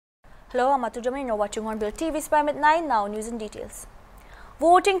Hello, I'm Atu Jamin. You're watching HornbillTV. Prime at 9. Now, news and details.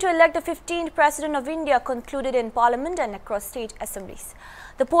 Voting to elect the 15th President of India concluded in Parliament and across state assemblies.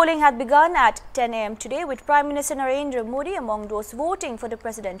 The polling had begun at 10 a.m. today with Prime Minister Narendra Modi among those voting for the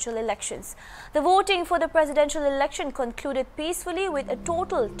presidential elections. The voting for the presidential election concluded peacefully with a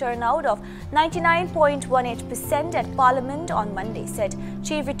total turnout of 99.18% at Parliament on Monday, said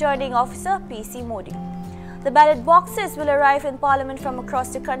Chief Returning Officer P.C. Modi. The ballot boxes will arrive in Parliament from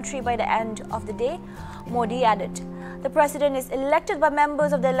across the country by the end of the day, Modi added. The President is elected by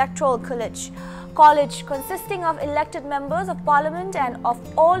members of the Electoral College consisting of elected members of Parliament and of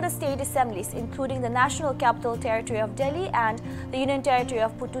all the state assemblies, including the National Capital Territory of Delhi and the Union Territory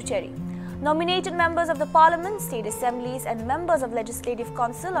of Puducherry. Nominated members of the Parliament, state assemblies and members of Legislative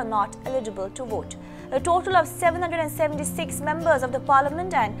Council are not eligible to vote. A total of 776 members of the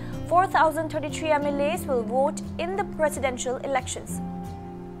Parliament and 4,033 MLAs will vote in the presidential elections.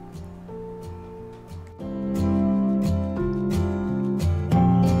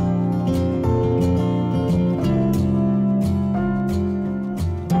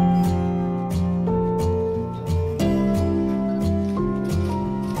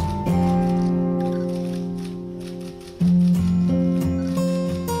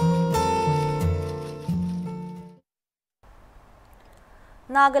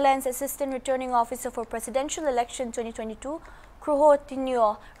 Nagaland's Assistant Returning Officer for Presidential Election 2022,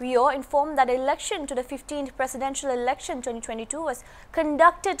 Kruhotinio Rio, informed that the election to the 15th Presidential Election 2022 was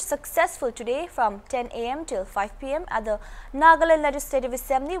conducted successful today from 10 a.m. till 5 p.m. at the Nagaland Legislative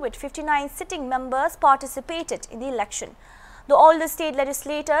Assembly, with 59 sitting members participated in the election. The older state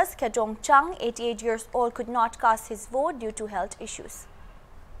legislators, Kajong Chang, 88 years old, could not cast his vote due to health issues.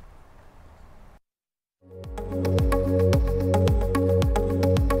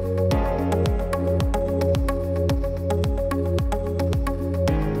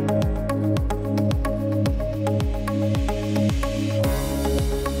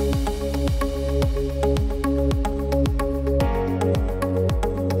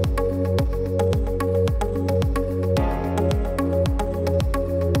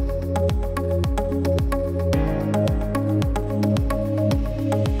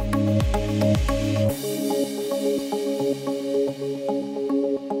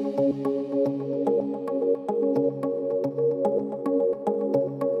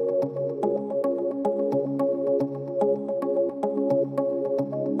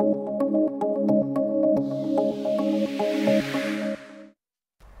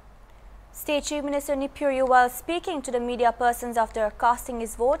 State Chief Minister Nipuryu, while speaking to the media persons after casting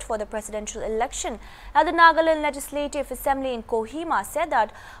his vote for the presidential election at the Nagaland Legislative Assembly in Kohima, said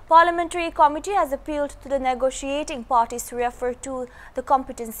that Parliamentary Committee has appealed to the negotiating parties to refer to the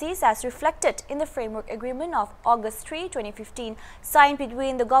competencies as reflected in the Framework Agreement of August 3, 2015, signed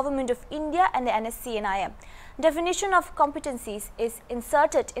between the Government of India and the NSC-NIM. Definition of competencies is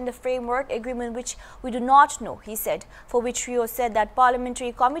inserted in the Framework Agreement, which we do not know, he said, for which Rio said that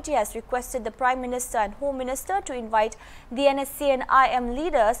Parliamentary Committee has requested the Prime Minister and Home Minister to invite the NSC and IM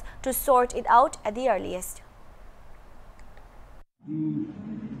leaders to sort it out at the earliest.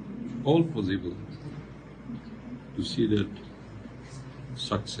 All possible to see that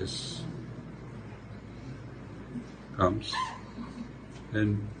success comes,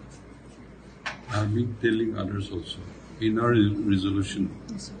 and I have been telling others also in our resolution,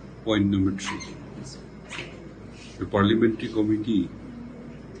 point number 3, the Parliamentary Committee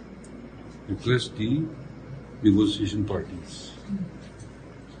requests the negotiation parties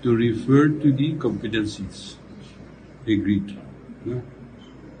to refer to the competencies agreed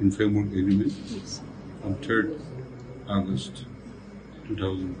in Framework Agreement on 3rd August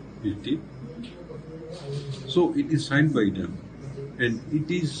 2015. So it is signed by them, and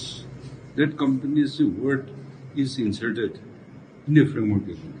it is that competency word is inserted in the Framework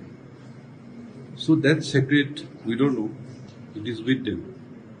Agreement. So that secret, we don't know, it is with them.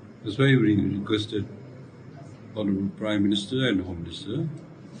 That's why we requested Honorable Prime Minister and Home Minister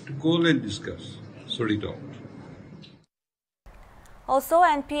to call and discuss, sort it out. Also,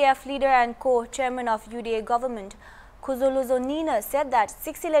 NPF leader and co-chairman of UDA government, Kuzuluzo Nina, said that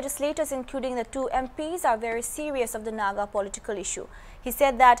 60 legislators, including the 2 MPs, are very serious of the Naga political issue. He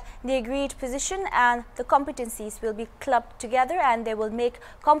said that the agreed position and the competencies will be clubbed together, and they will make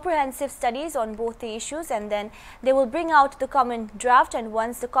comprehensive studies on both the issues, and then they will bring out the common draft, and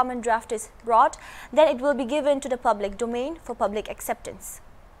once the common draft is brought, then it will be given to the public domain for public acceptance.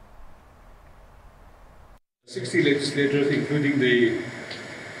 60 legislators, including the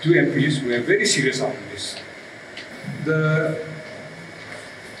 2 MPs, were very serious on this. The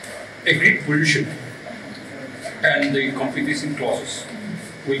agreed position and the competency clauses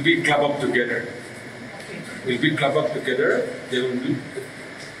will be clubbed up together.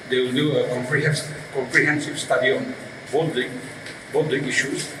 They will do a comprehensive study on both the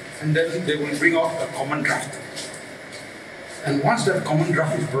issues, and then they will bring out a common draft. And once that common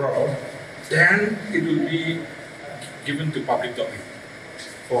draft is brought out, then it will be given to public domain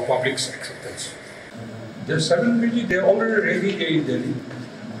for public's acceptance. The 7 they're already ready here in Delhi.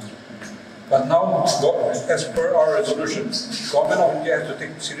 But now, as per our resolution, Government of India has to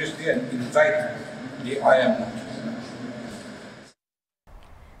take it seriously and invite the IM.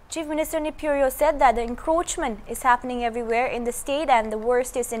 Chief Minister Nipurio said that the encroachment is happening everywhere in the state and the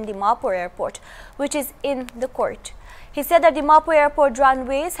worst is in Dimapur Airport, which is in the court. He said that Dimapur Airport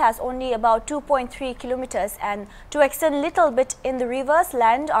runways has only about 2.3 kilometers and to extend little bit in the rivers,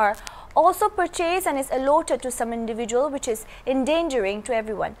 land are also purchased and is allotted to some individual, which is endangering to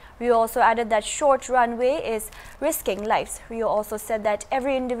everyone. Rio also added that short runway is risking lives. Rio also said that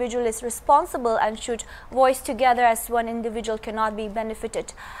every individual is responsible and should voice together as one individual cannot be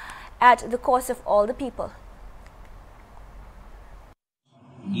benefited at the cost of all the people.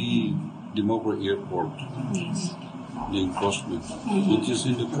 The Dimapur Airport, the encroachment, which is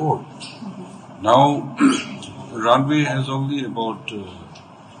in the court. Now, runway has only about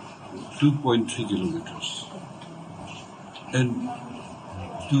 2.3 kilometers, and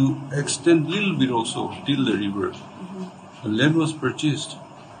to extend little bit also till the river, the land was purchased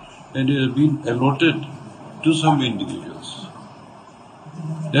and it has been allotted to some individuals.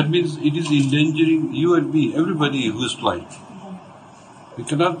 That means it is endangering you and me, everybody who is flying. We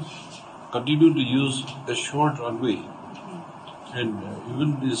cannot continue to use a short runway, and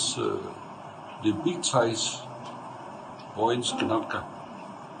even this the big size points cannot come.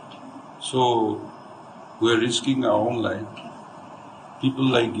 So we are risking our own life. People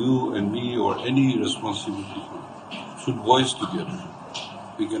like you and me or any responsible people should voice together.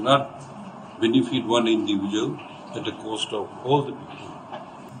 We cannot benefit one individual at the cost of all the people.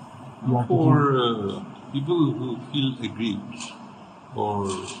 For people who feel aggrieved, or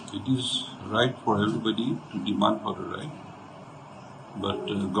it is right for everybody to demand for the right, but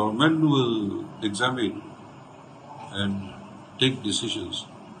government will examine and take decisions.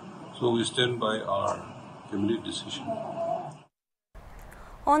 So we stand by our cabinet decision.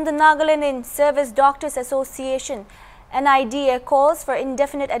 On the Nagaland In-Service Doctors Association, NIDA calls for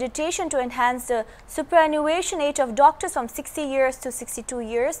indefinite agitation to enhance the superannuation age of doctors from 60 years to 62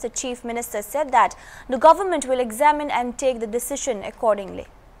 years. The Chief Minister said that the government will examine and take the decision accordingly.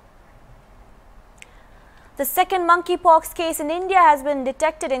 The second monkeypox case in India has been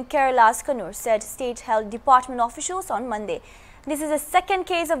detected in Kerala's Kannur, said State Health Department officials on Monday. This is the second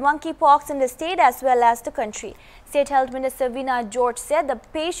case of monkeypox in the state as well as the country. State Health Minister Veena George said the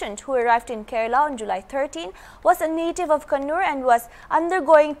patient who arrived in Kerala on July 13 was a native of Kannur and was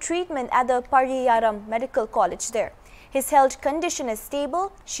undergoing treatment at the Pariyaram Medical College there. His health condition is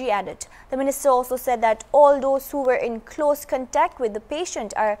stable, she added. The minister also said that all those who were in close contact with the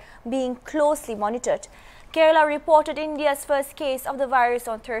patient are being closely monitored. Kerala reported India's first case of the virus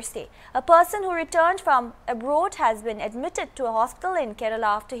on Thursday. A person who returned from abroad has been admitted to a hospital in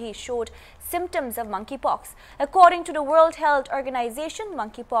Kerala after he showed symptoms of monkeypox. According to the World Health Organization,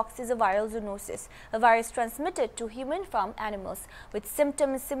 monkeypox is a viral zoonosis, a virus transmitted to humans from animals, with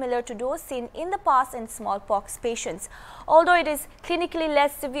symptoms similar to those seen in the past in smallpox patients, although it is clinically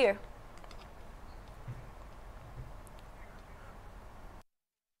less severe.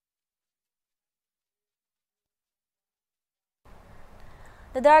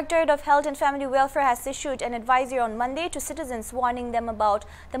 The Directorate of Health and Family Welfare has issued an advisory on Monday to citizens warning them about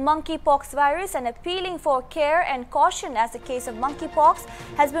the monkeypox virus and appealing for care and caution as the case of monkeypox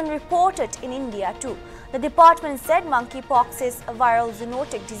has been reported in India too. The department said monkeypox is a viral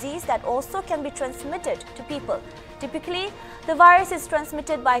zoonotic disease that also can be transmitted to people. Typically, the virus is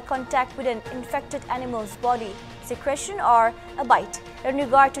transmitted by contact with an infected animal's body, secretion or a bite. In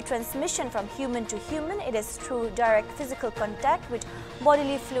regard to transmission from human to human, it is through direct physical contact with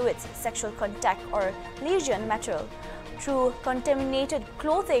bodily fluids, sexual contact or lesion material, through contaminated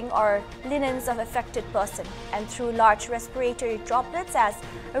clothing or linens of affected person, and through large respiratory droplets as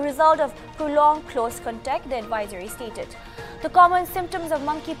a result of prolonged close contact, the advisory stated. The common symptoms of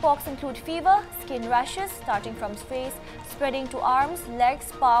monkeypox include fever, skin rashes starting from face, spreading to arms,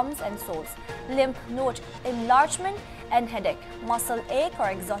 legs, palms and soles, lymph node enlargement and headache, muscle ache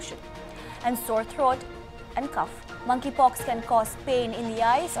or exhaustion, and sore throat and cough. Monkeypox can cause pain in the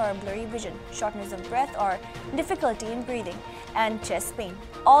eyes or blurry vision, shortness of breath or difficulty in breathing, and chest pain,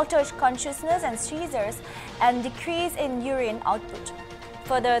 altered consciousness and seizures, and decrease in urine output.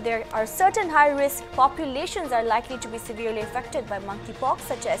 Further, there are certain high-risk populations are likely to be severely affected by monkeypox,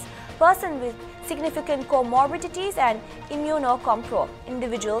 such as persons with significant comorbidities and immunocompromised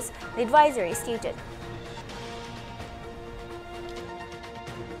individuals, the advisory stated.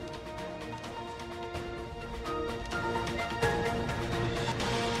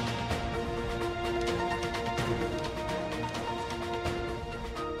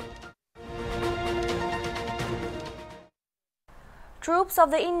 Troops of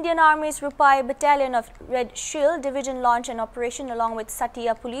the Indian Army's Rupai Battalion of Red Shield Division launched an operation along with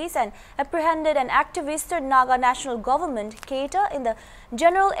Satya Police and apprehended an activist Naga National Government cater in the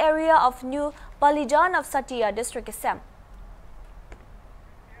general area of New Balijan of Satya District, Assam.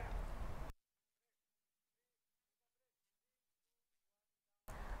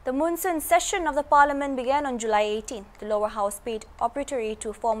 The monsoon session of the parliament began on July 18. The lower house paid obituary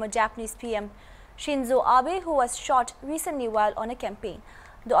to former Japanese PM Shinzo Abe, who was shot recently while on a campaign.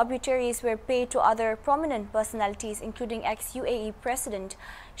 The obituaries were paid to other prominent personalities, including ex-UAE President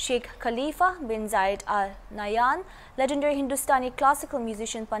Sheikh Khalifa bin Zayed Al Nahyan, legendary Hindustani classical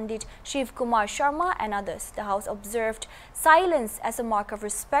musician Pandit Shiv Kumar Sharma, and others. The House observed silence as a mark of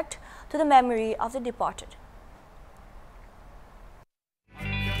respect to the memory of the departed.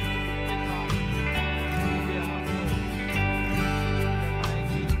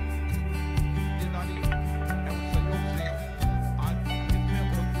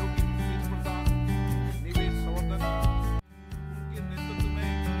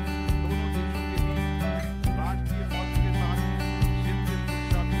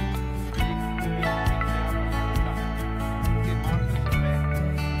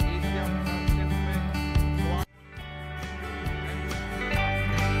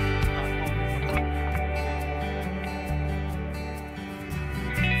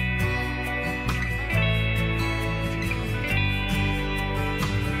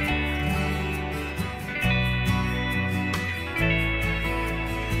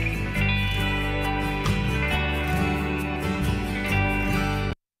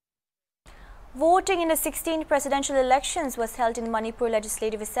 Voting in the 16th presidential elections was held in Manipur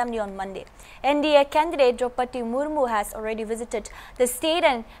Legislative Assembly on Monday. NDA candidate Draupadi Murmu has already visited the state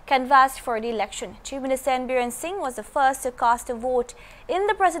and canvassed for the election. Chief Minister Biren Singh was the first to cast a vote in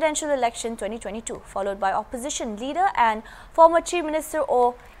the presidential election 2022, followed by opposition leader and former Chief Minister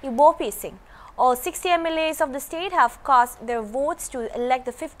O. Ibopi Singh. All 60 MLAs of the state have cast their votes to elect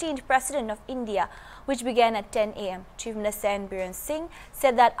the 15th President of India, which began at 10 a.m. Chief Minister Biren Singh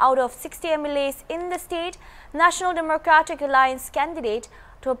said that out of 60 MLAs in the state, National Democratic Alliance candidate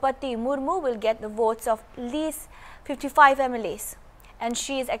Draupadi Murmu will get the votes of at least 55 MLAs, and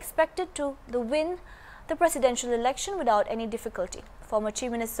she is expected to win the presidential election without any difficulty. Former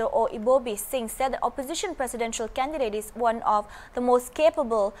Chief Minister O. Ibobi Singh said the opposition presidential candidate is one of the most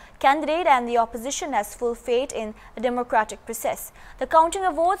capable candidates and the opposition has full faith in the democratic process. The counting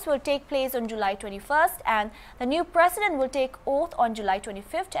of votes will take place on July 21st and the new president will take oath on July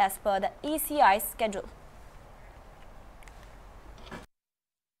 25th as per the ECI's schedule.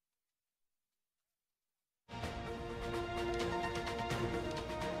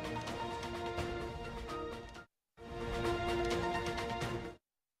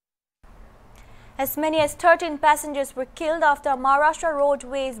 As many as 13 passengers were killed after a Maharashtra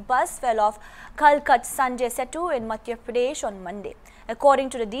Roadways bus fell off Kalkat Sanjay Setu in Madhya Pradesh on Monday.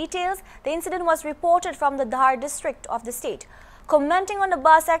 According to the details, the incident was reported from the Dhar district of the state. Commenting on the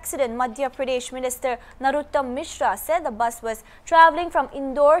bus accident, Madhya Pradesh Minister Narottam Mishra said the bus was travelling from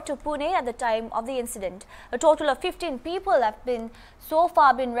Indore to Pune at the time of the incident. A total of 15 people have so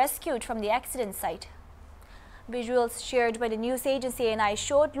far been rescued from the accident site. Visuals shared by the news agency ANI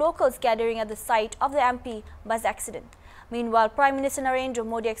showed locals gathering at the site of the MP bus accident. Meanwhile, Prime Minister Narendra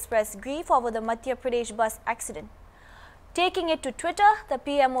Modi expressed grief over the Madhya Pradesh bus accident. Taking it to Twitter, the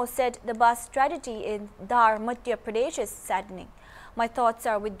PMO said the bus tragedy in Dhar, Madhya Pradesh is saddening. My thoughts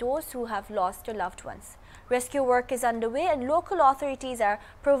are with those who have lost their loved ones. Rescue work is underway and local authorities are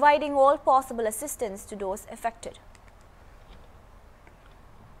providing all possible assistance to those affected.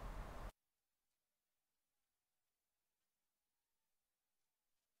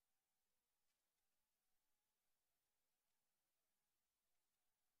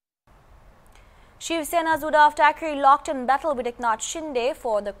 Shiv Sena's Uddhav Thackeray, locked in battle with Eknath Shinde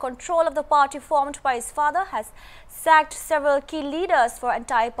for the control of the party formed by his father, has sacked several key leaders for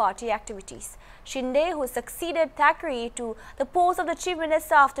anti-party activities. Shinde, who succeeded Thackeray to the post of the chief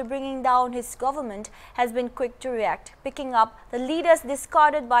minister after bringing down his government, has been quick to react, picking up the leaders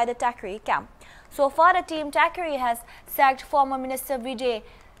discarded by the Thackeray camp. So far, the team Thackeray has sacked former Minister Vijay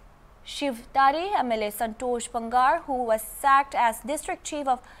Shivtari, MLA Santosh Bangar, who was sacked as District Chief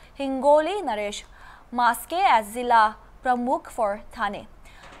of Hingoli, Naresh Maske as Zilla Pramukh for Thane.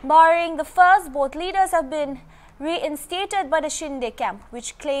 Barring the first, both leaders have been reinstated by the Shinde camp,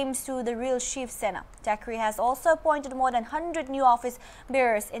 which claims to the real Shiv Sena. Thackeray has also appointed more than 100 new office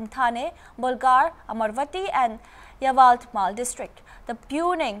bearers in Thane, Bulgar, Amarvati and Yavatmal district. The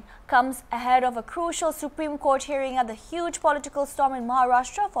pruning comes ahead of a crucial Supreme Court hearing at the huge political storm in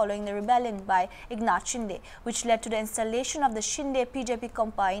Maharashtra following the rebellion by Eknath Shinde, which led to the installation of the Shinde-BJP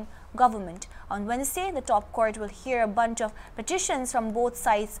combined government. On Wednesday, the top court will hear a bunch of petitions from both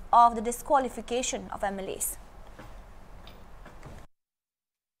sides of the disqualification of MLAs.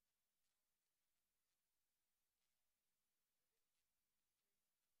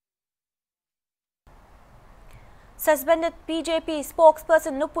 Suspended BJP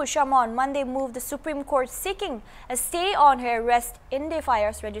spokesperson Nupur Sharma on Monday moved the Supreme Court seeking a stay on her arrest in the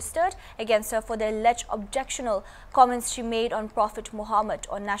FIRs registered against her for the alleged objectionable comments she made on Prophet Muhammad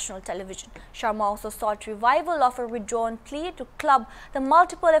on national television. Sharma also sought revival of her withdrawn plea to club the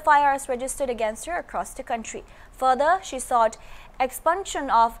multiple FIRs registered against her across the country. Further, she sought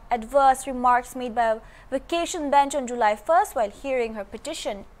expunction of adverse remarks made by a vacation bench on July 1st while hearing her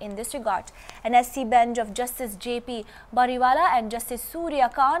petition in this regard. An SC bench of Justice J.P. Bariwala and Justice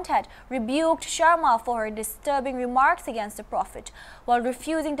Surya Kant had rebuked Sharma for her disturbing remarks against the Prophet. While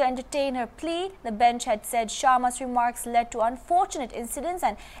refusing to entertain her plea, the bench had said Sharma's remarks led to unfortunate incidents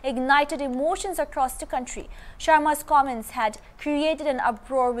and ignited emotions across the country. Sharma's comments had created an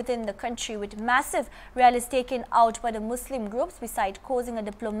uproar within the country, with massive rallies taken out by the Muslim groups, besides causing a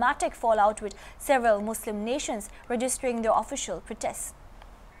diplomatic fallout with several Muslim nations registering their official protests.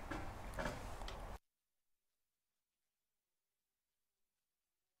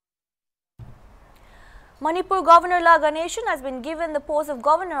 Manipur Governor La Ganeshan has been given the post of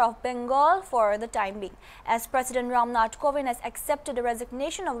Governor of Bengal for the time being, as President Ramnath Kovind has accepted the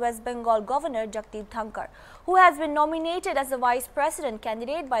resignation of West Bengal Governor Jagdeep Dhankar, who has been nominated as the Vice President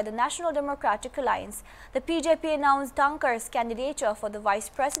candidate by the National Democratic Alliance. The PJP announced Dhankar's candidature for the Vice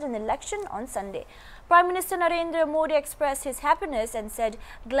President election on Sunday. Prime Minister Narendra Modi expressed his happiness and said,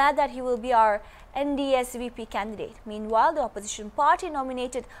 "Glad that he will be our NDS VP candidate." Meanwhile, the opposition party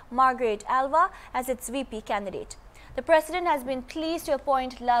nominated Margaret Alva as its VP candidate. The President has been pleased to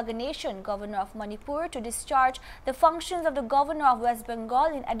appoint La Ganeshan, Governor of Manipur, to discharge the functions of the Governor of West Bengal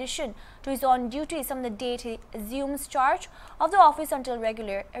in addition to his own duties on the date he assumes charge of the office until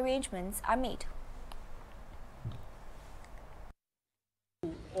regular arrangements are made.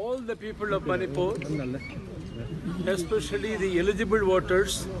 All the people of Manipur, especially the eligible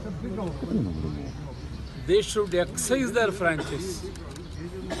voters, they should exercise their franchise,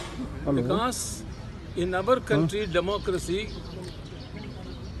 because in our country democracy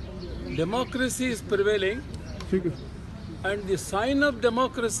is prevailing, and the sign of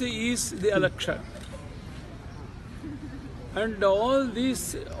democracy is the election. And all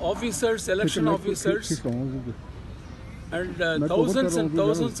these officers, election officers, and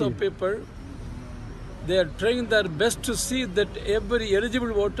thousands of people, they are trying their best to see that every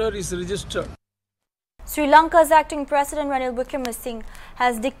eligible voter is registered. Sri Lanka's acting President Ranil Wickremesinghe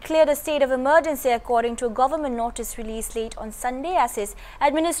has declared a state of emergency according to a government notice released late on Sunday, as his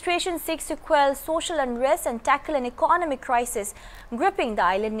administration seeks to quell social unrest and tackle an economic crisis gripping the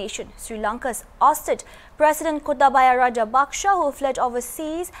island nation. Sri Lanka's ousted President Gotabaya Rajapaksa, who fled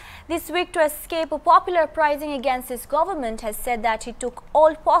overseas this week to escape a popular uprising against his government, has said that he took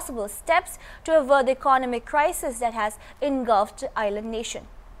all possible steps to avert the economic crisis that has engulfed the island nation.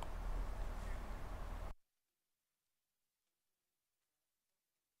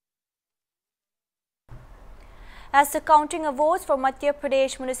 As the counting of votes for Madhya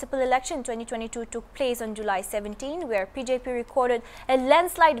Pradesh municipal election 2022 took place on July 17, where PJP recorded a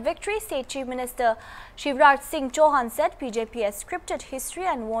landslide victory, State Chief Minister Shivraj Singh Chauhan said PJP has scripted history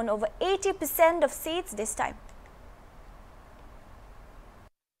and won over 80% of seats this time.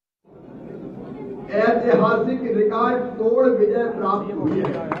 ऐतिहासिक record तोड़ विजय प्राप्त हुई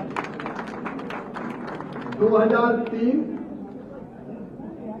है। 2003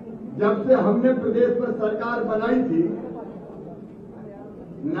 जब से हमने प्रदेश में सरकार बनाई थी,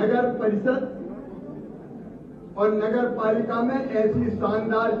 नगर परिषद और नगर पालिका में ऐसी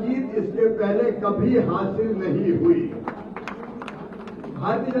शानदार जीत इसके पहले कभी हासिल नहीं हुई।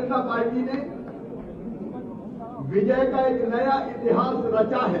 भारतीय जनता पार्टी ने विजय का एक नया इतिहास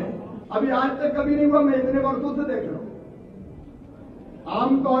रचा है। अभी आज तक कभी नहीं हुआ, मैं इतने वर्षों से देख रहा हूं।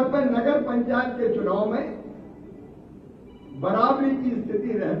 आमतौर पर नगर पंचायत के चुनाव में बराबरी की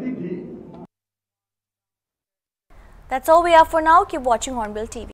स्थिति रहती थी। That's all we have for now. Keep watching Hornbill TV.